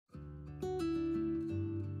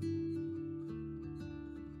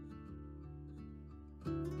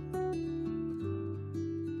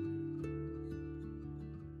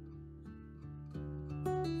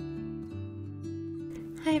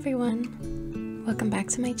everyone! Welcome back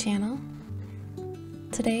to my channel.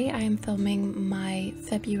 Today I am filming my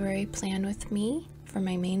February plan with me for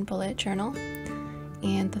my main bullet journal,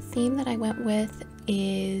 and the theme that I went with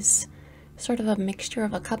is sort of a mixture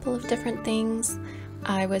of a couple of different things.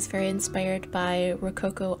 I was very inspired by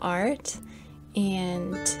rococo art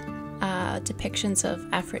and depictions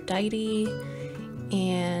of Aphrodite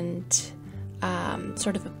and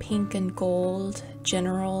sort of a pink and gold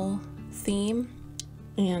general theme.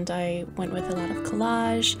 And I went with a lot of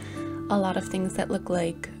collage, a lot of things that look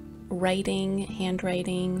like writing,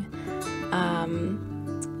 handwriting,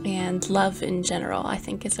 and love in general. I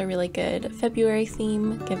think it's a really good February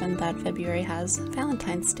theme, given that February has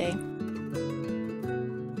Valentine's Day.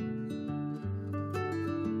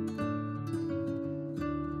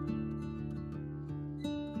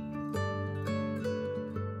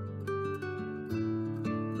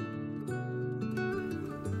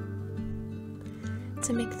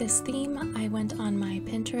 To make this theme, I went on my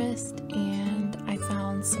Pinterest and I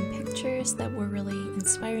found some pictures that were really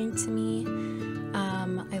inspiring to me.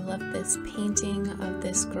 I love this painting of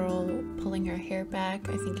this girl pulling her hair back.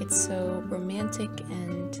 I think it's so romantic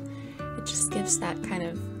and it just gives that kind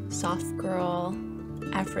of soft girl,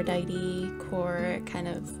 Aphrodite core kind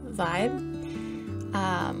of vibe.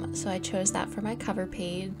 So I chose that for my cover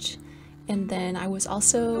page. And then I was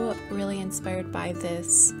also really inspired by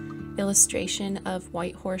this illustration of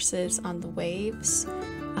white horses on the waves,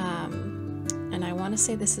 and I want to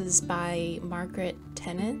say this is by Margaret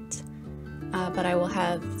Tennant, but I will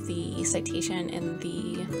have the citation in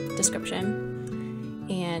the description.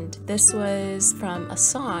 And this was from a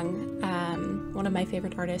song. One of my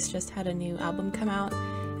favorite artists just had a new album come out,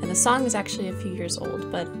 and the song is actually a few years old,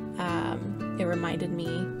 but it reminded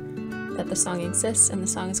me that the song exists, and the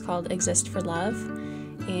song is called Exist for Love.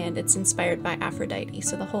 And it's inspired by Aphrodite,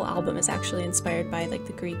 so the whole album is actually inspired by like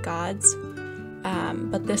the Greek gods,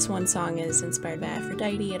 but this one song is inspired by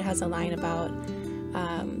Aphrodite. It has a line about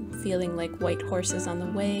feeling like white horses on the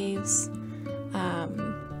waves,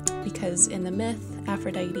 because in the myth,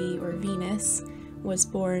 Aphrodite, or Venus, was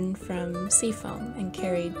born from sea foam and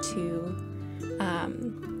carried to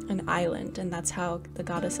an island, and that's how the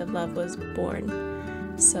goddess of love was born.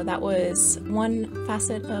 So that was one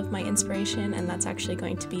facet of my inspiration, and that's actually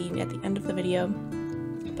going to be at the end of the video.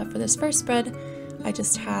 But for this first spread, I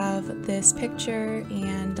just have this picture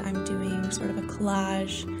and I'm doing sort of a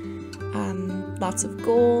collage, lots of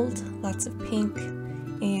gold, lots of pink,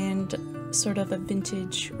 and sort of a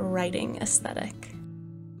vintage writing aesthetic.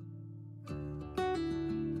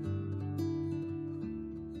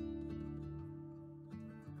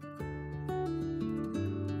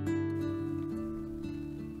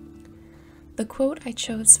 The quote I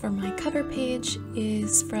chose for my cover page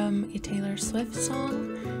is from a Taylor Swift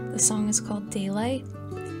song. The song is called Daylight,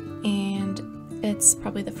 and it's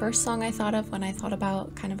probably the first song I thought of when I thought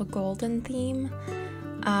about kind of a golden theme.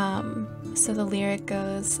 So the lyric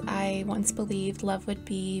goes, "I once believed love would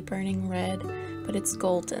be burning red, but it's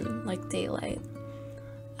golden like daylight."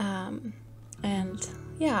 And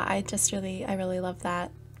yeah, I really love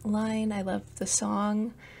that line. I love the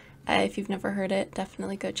song. If you've never heard it,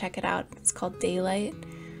 definitely go check it out. It's called Daylight.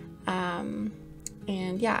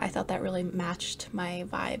 And yeah, I thought that really matched my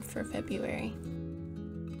vibe for February.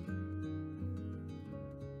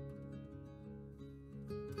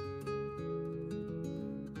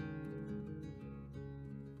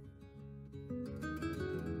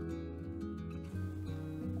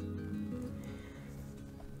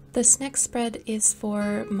 This next spread is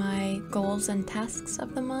for my goals and tasks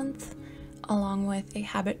of the month, along with a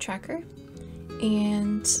habit tracker.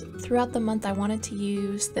 And throughout the month I wanted to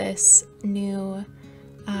use this new,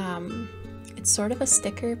 it's sort of a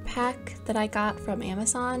sticker pack that I got from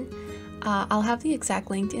Amazon. I'll have the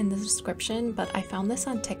exact link in the description, but I found this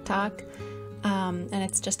on TikTok, and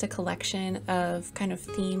it's just a collection of kind of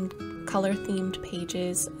color themed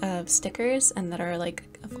pages of stickers, and that are like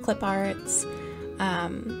of clip arts,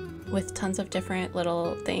 with tons of different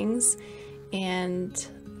little things. And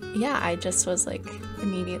yeah, I just was like,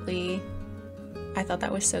 immediately, I thought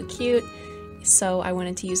that was so cute, so I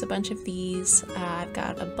wanted to use a bunch of these. I've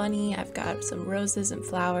got a bunny, I've got some roses and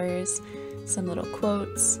flowers, some little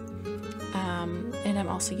quotes, and I'm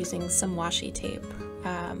also using some washi tape,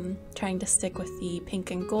 trying to stick with the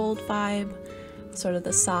pink and gold vibe, sort of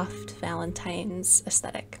the soft Valentine's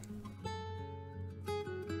aesthetic.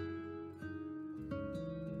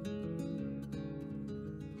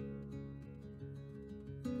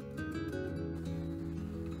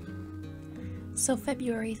 So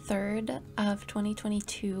February 3rd of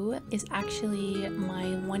 2022 is actually my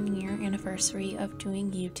 1-year anniversary of doing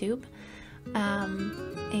YouTube.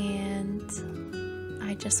 And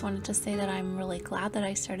I just wanted to say that I'm really glad that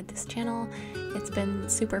I started this channel. It's been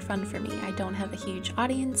super fun for me. I don't have a huge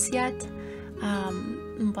audience yet,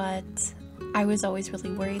 but I was always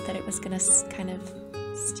really worried that it was going to kind of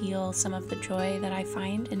steal some of the joy that I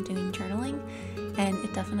find in doing journaling, and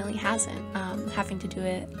it definitely hasn't, having to do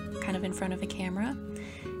it kind of in front of a camera.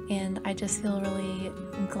 And I just feel really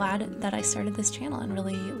glad that I started this channel, and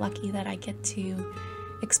really lucky that I get to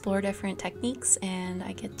explore different techniques, and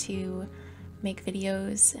I get to make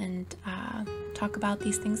videos and talk about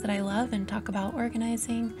these things that I love and talk about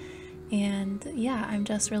organizing. And yeah, I'm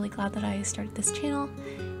just really glad that I started this channel,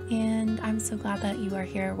 and I'm so glad that you are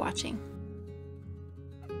here watching.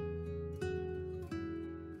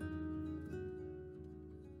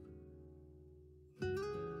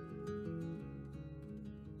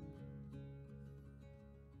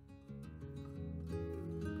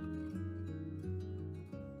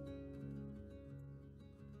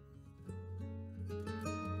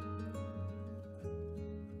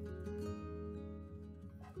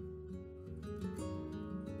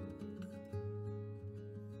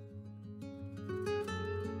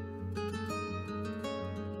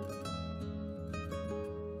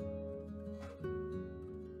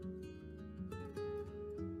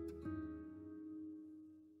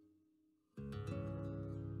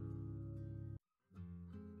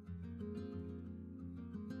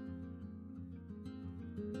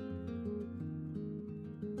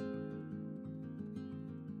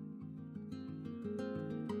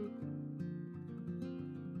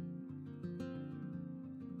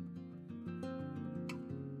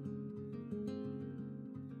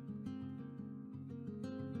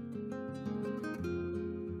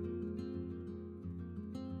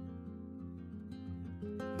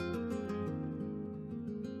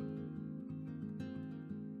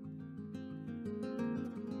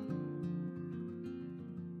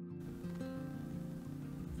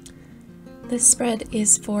 This spread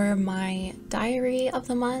is for my diary of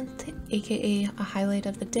the month, aka a highlight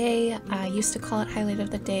of the day. I used to call it highlight of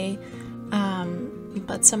the day,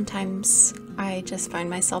 but sometimes I just find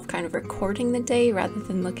myself kind of recording the day rather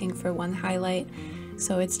than looking for one highlight,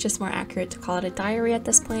 so it's just more accurate to call it a diary at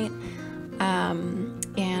this point.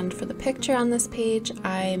 And for the picture on this page,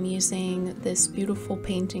 I am using this beautiful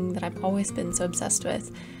painting that I've always been so obsessed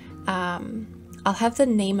with. I'll have the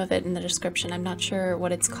name of it in the description. I'm not sure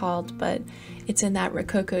what it's called, but it's in that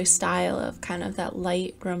rococo style of kind of that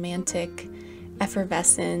light, romantic,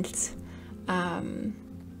 effervescent,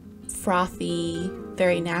 frothy,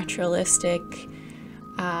 very naturalistic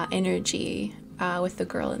energy, with the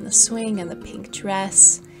girl in the swing and the pink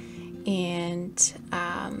dress. And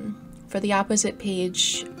for the opposite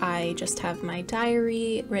page, I just have my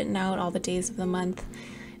diary written out, all the days of the month.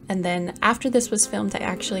 And then after this was filmed, I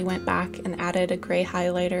actually went back and added a gray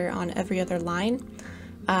highlighter on every other line.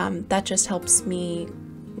 That just helps me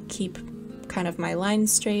keep kind of my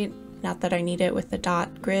lines straight. Not that I need it with the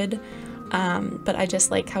dot grid, but I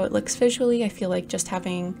just like how it looks visually. I feel like just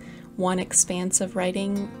having one expanse of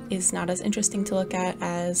writing is not as interesting to look at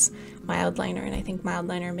as Mildliner, and I think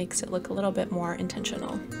Mildliner makes it look a little bit more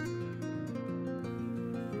intentional.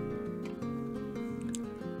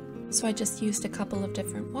 So I just used a couple of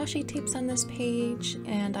different washi tapes on this page,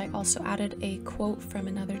 and I also added a quote from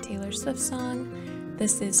another Taylor Swift song.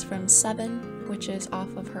 This is from 7, which is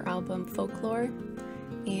off of her album Folklore,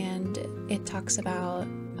 and it talks about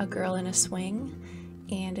a girl in a swing,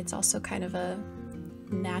 and it's also kind of a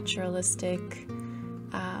naturalistic,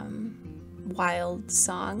 wild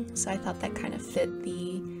song, so I thought that kind of fit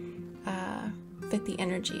the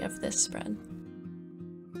energy of this spread.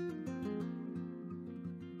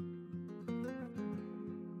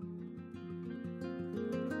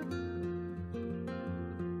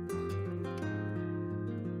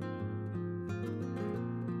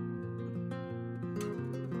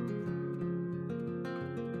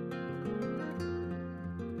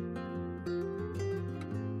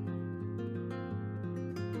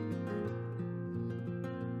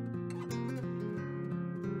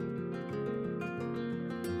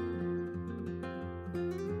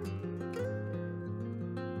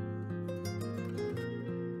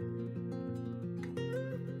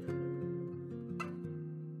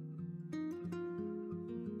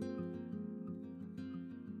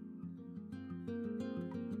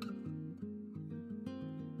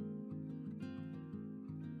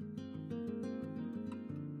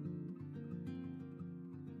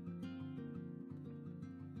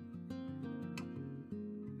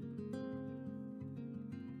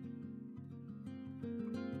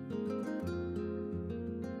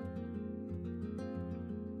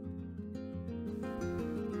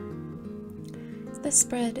 this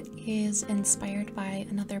spread is inspired by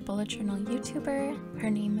another bullet journal YouTuber. Her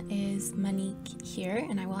name is Monique here,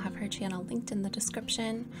 and I will have her channel linked in the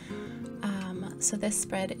description. So this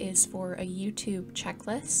spread is for a YouTube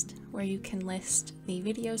checklist where you can list the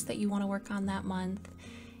videos that you want to work on that month,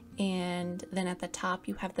 and then at the top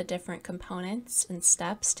you have the different components and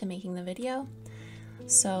steps to making the video.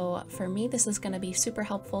 So for me, this is going to be super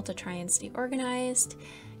helpful to try and stay organized,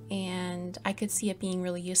 and I could see it being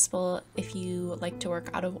really useful if you like to work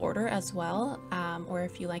out of order as well, or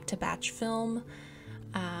if you like to batch film.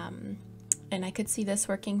 And I could see this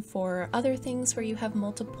working for other things where you have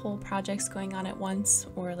multiple projects going on at once,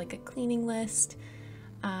 or like a cleaning list.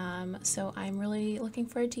 So I'm really looking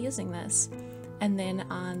forward to using this. And then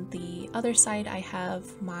on the other side, I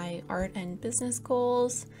have my art and business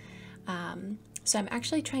goals. So I'm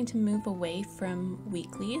actually trying to move away from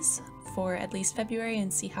weeklies for at least February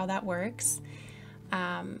and see how that works.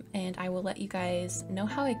 And I will let you guys know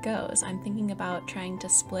how it goes. I'm thinking about trying to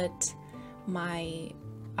split my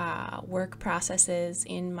work processes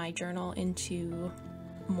in my journal into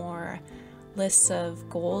more lists of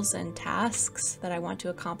goals and tasks that I want to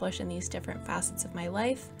accomplish in these different facets of my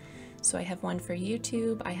life. So I have one for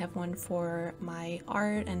YouTube, I have one for my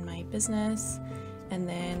art and my business, and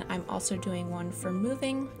then I'm also doing one for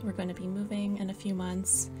moving. We're going to be moving in a few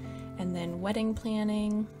months, and then wedding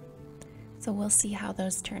planning. So we'll see how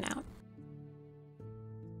those turn out.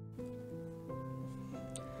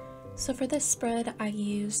 So for this spread, I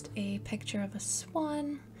used a picture of a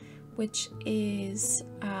swan, which is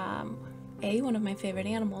A, one of my favorite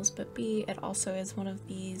animals, but B, it also is one of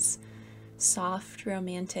these soft,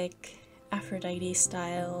 romantic Aphrodite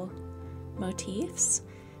style motifs,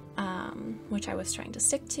 which I was trying to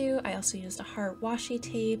stick to. I also used a heart washi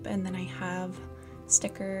tape, and then I have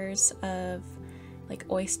stickers of like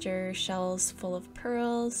oyster shells full of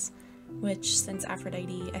pearls, which, since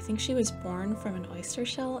Aphrodite, I think she was born from an oyster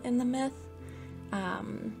shell in the myth,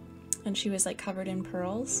 and she was like covered in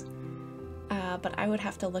pearls, but I would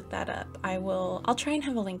have to look that up. I'll try and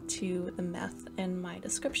have a link to the myth in my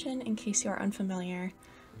description in case you are unfamiliar.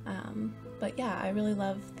 But yeah, I really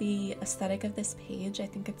love the aesthetic of this page. I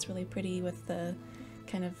think it's really pretty with the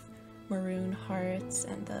kind of maroon hearts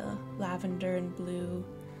and the lavender and blue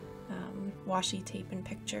washi tape and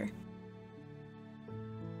picture.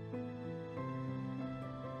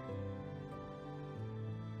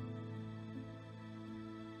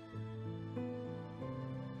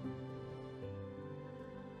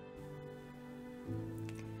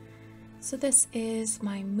 So this is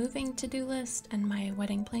my moving to-do list and my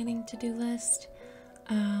wedding planning to-do list.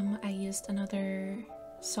 I used another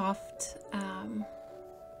soft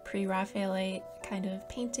pre-Raphaelite kind of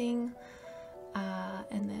painting,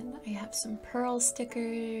 and then I have some pearl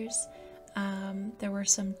stickers. There were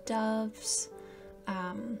some doves.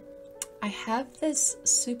 I have this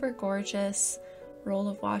super gorgeous roll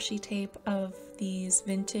of washi tape of these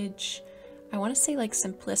vintage, I want to say like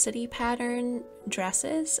simplicity pattern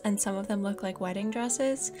dresses, and some of them look like wedding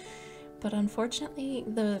dresses, but unfortunately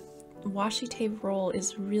the washi tape roll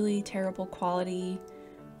is really terrible quality,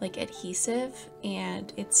 like adhesive,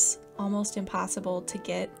 and it's almost impossible to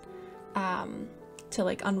get to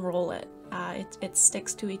like unroll it. It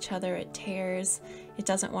sticks to each other, it tears, it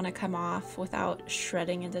doesn't want to come off without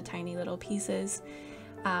shredding into tiny little pieces.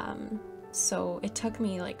 So it took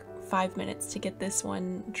me like 5 minutes to get this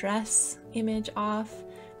one dress image off,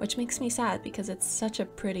 which makes me sad because it's such a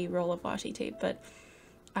pretty roll of washi tape, but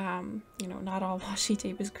you know, not all washi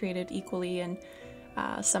tape is created equally, and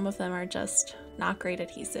some of them are just not great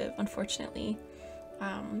adhesive, unfortunately.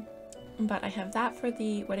 But I have that for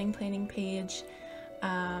the wedding planning page,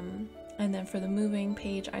 and then for the moving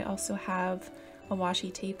page I also have a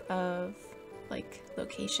washi tape of like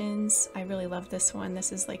locations. I really love this one.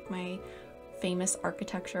 This is like my famous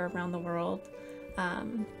architecture around the world,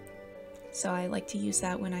 so I like to use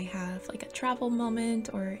that when I have like a travel moment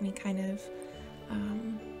or any kind of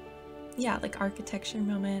yeah, like architecture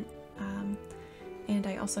moment. And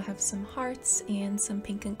I also have some hearts and some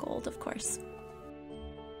pink and gold, of course.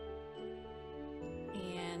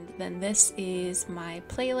 And then this is my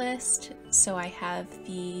playlist. So I have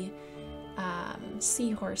the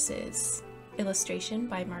seahorses illustration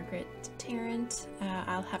by Margaret Tarrant.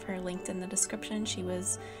 I'll have her linked in the description. She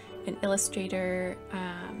was an illustrator,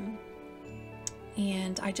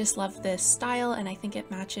 and I just love this style, and I think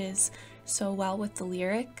it matches so well with the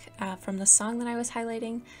lyric from the song that I was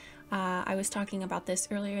highlighting. I was talking about this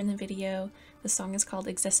earlier in the video. The song is called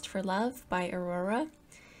Exist for Love by Aurora,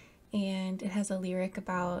 and it has a lyric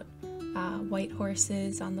about white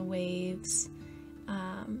horses on the waves,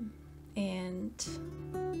 and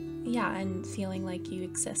yeah, and feeling like you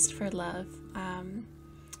exist for love.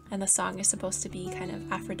 And the song is supposed to be kind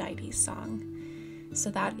of Aphrodite's song. So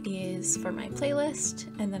that is for my playlist.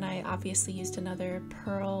 And then I obviously used another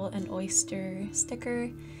pearl and oyster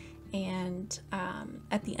sticker. And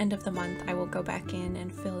at the end of the month, I will go back in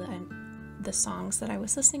and fill in the songs that I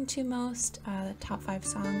was listening to most, the top 5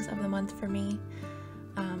 songs of the month for me.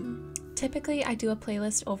 Typically, I do a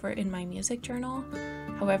playlist over in my music journal.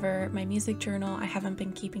 However, my music journal, I haven't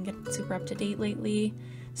been keeping it super up to date lately,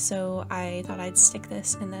 so I thought I'd stick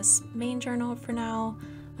this in this main journal for now.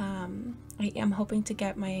 I am hoping to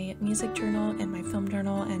get my music journal and my film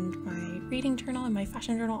journal and my reading journal and my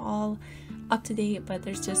fashion journal all up to date, but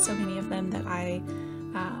there's just so many of them that I've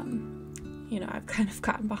kind of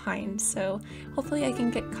gotten behind, so hopefully I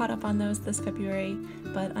can get caught up on those this February,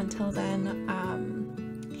 but until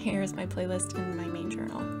then, here's my playlist in my main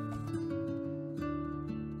journal.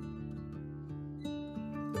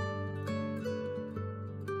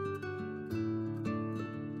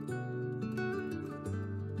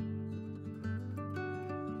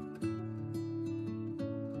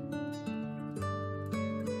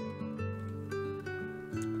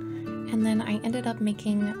 And then I ended up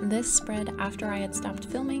making this spread after I had stopped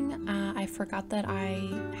filming. I forgot that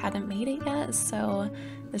I hadn't made it yet, so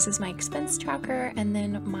this is my expense tracker and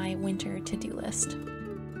then my winter to-do list.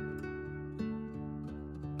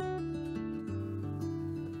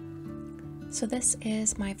 So this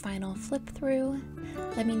is my final flip through.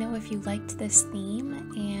 Let me know if you liked this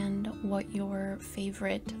theme and what your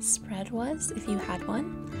favorite spread was, if you had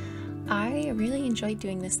one. I really enjoyed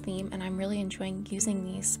doing this theme and I'm really enjoying using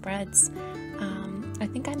these spreads. I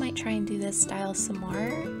think I might try and do this style some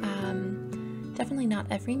more. Definitely not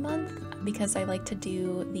every month because I like to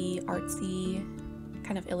do the artsy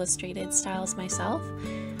kind of illustrated styles myself.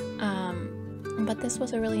 But this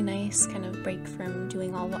was a really nice kind of break from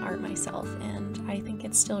doing all the art myself, and I think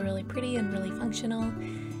it's still really pretty and really functional.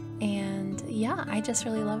 And yeah, I just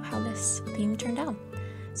really love how this theme turned out.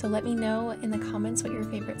 So let me know in the comments what your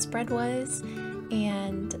favorite spread was,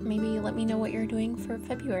 and maybe let me know what you're doing for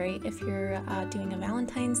February, if you're doing a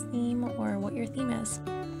Valentine's theme or what your theme is.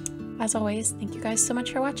 As always, thank you guys so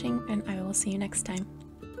much for watching, and I will see you next time.